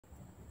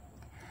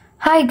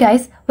Hi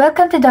guys,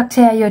 welcome to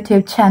Dr. A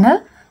YouTube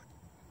channel.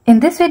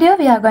 In this video,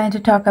 we are going to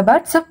talk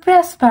about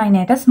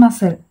supraspinatus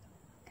muscle.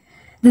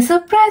 The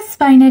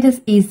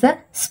supraspinatus is a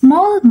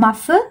small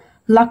muscle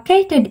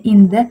located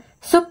in the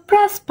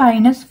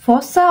supraspinous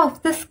fossa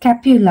of the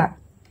scapula.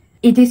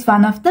 It is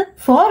one of the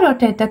 4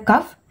 rotator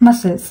cuff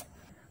muscles.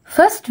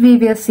 First, we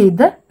will see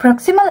the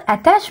proximal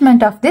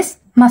attachment of this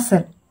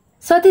muscle.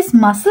 So this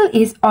muscle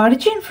is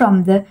origin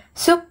from the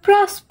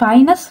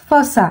supraspinous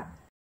fossa.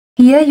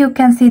 Here you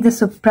can see the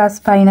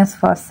supraspinous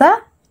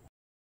fossa.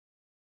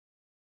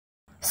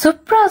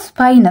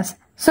 Supraspinous.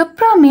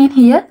 Supra mean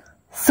here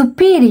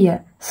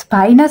superior.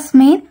 Spinous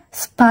mean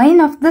spine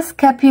of the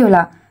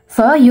scapula.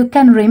 So you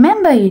can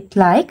remember it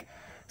like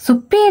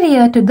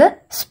superior to the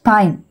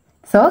spine.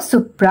 So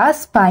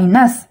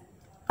supraspinous.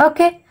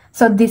 Okay.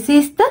 So this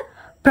is the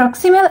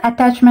proximal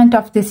attachment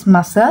of this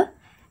muscle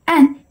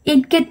and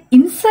it get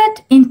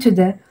insert into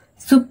the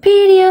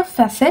superior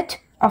facet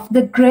of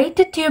the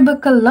greater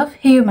tubercle of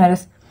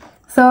humerus.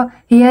 So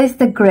here is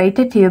the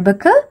greater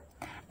tubercle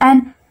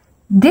and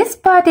this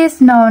part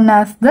is known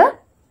as the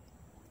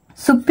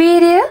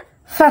superior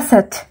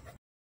facet.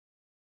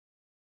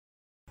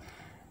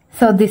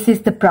 So this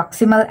is the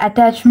proximal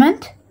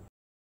attachment.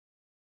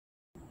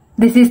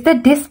 This is the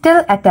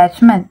distal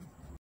attachment.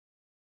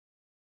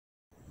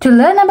 To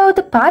learn about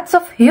the parts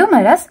of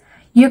humerus,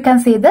 you can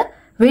see the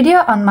video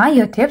on my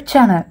YouTube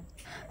channel.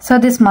 So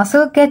this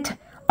muscle get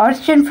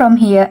origin from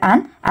here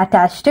and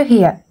attached to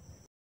here.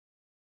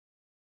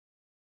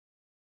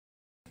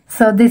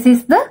 So this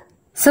is the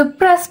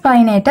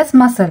supraspinatus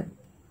muscle.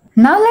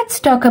 Now let's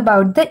talk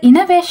about the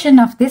innervation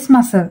of this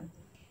muscle.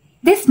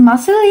 This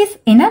muscle is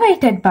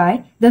innervated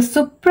by the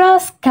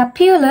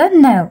suprascapular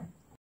nerve.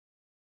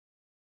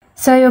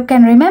 So you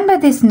can remember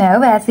this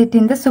nerve as it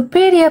in the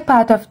superior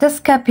part of the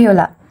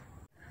scapula.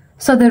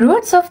 So the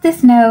roots of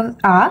this nerve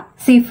are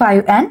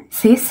C5 and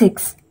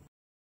C6.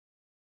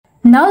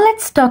 Now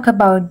let's talk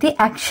about the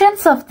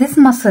actions of this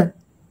muscle.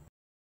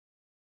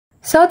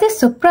 So the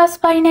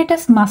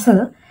supraspinatus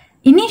muscle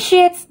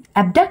initiates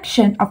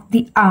abduction of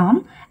the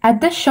arm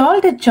at the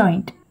shoulder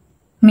joint,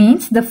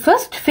 means the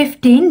first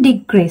 15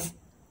 degrees.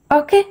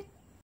 Okay.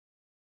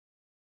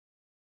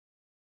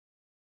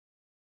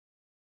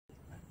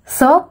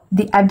 So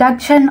the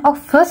abduction of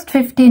first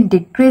 15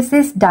 degrees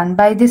is done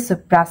by the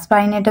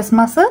supraspinatus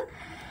muscle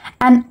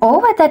and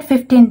over that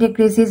 15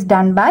 degrees is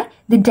done by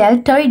the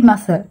deltoid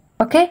muscle.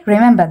 Okay,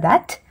 remember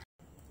that.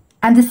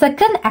 And the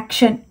second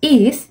action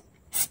is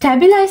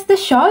stabilize the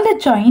shoulder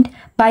joint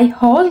by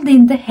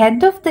holding the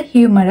head of the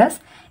humerus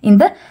in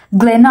the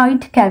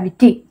glenoid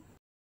cavity.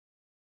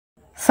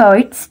 So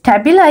it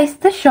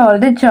stabilizes the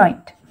shoulder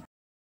joint.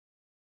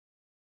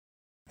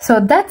 So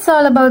that's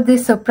all about the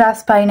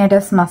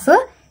supraspinatus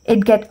muscle.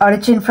 It gets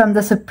origin from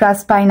the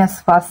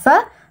supraspinous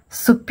fossa,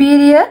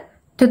 superior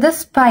to the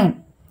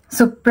spine,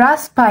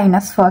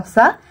 supraspinous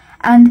fossa,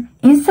 and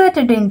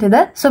inserted into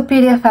the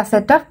superior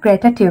facet of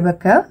greater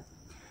tubercle.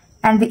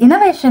 And the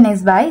innervation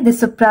is by the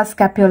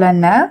suprascapular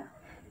nerve.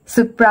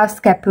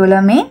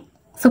 Suprascapular means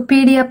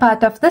superior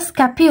part of the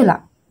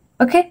scapula.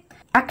 Okay.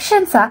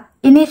 Actions are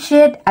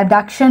initiate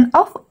abduction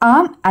of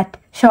arm at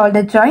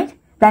shoulder joint.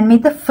 Then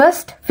with the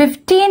first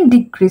 15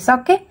 degrees.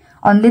 Okay.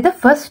 Only the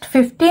first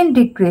 15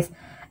 degrees.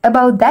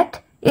 Above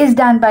that is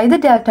done by the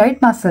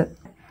deltoid muscle.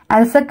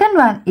 And the second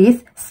one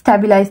is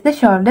stabilize the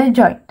shoulder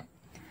joint.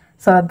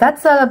 So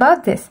that's all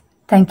about this.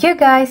 Thank you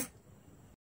guys.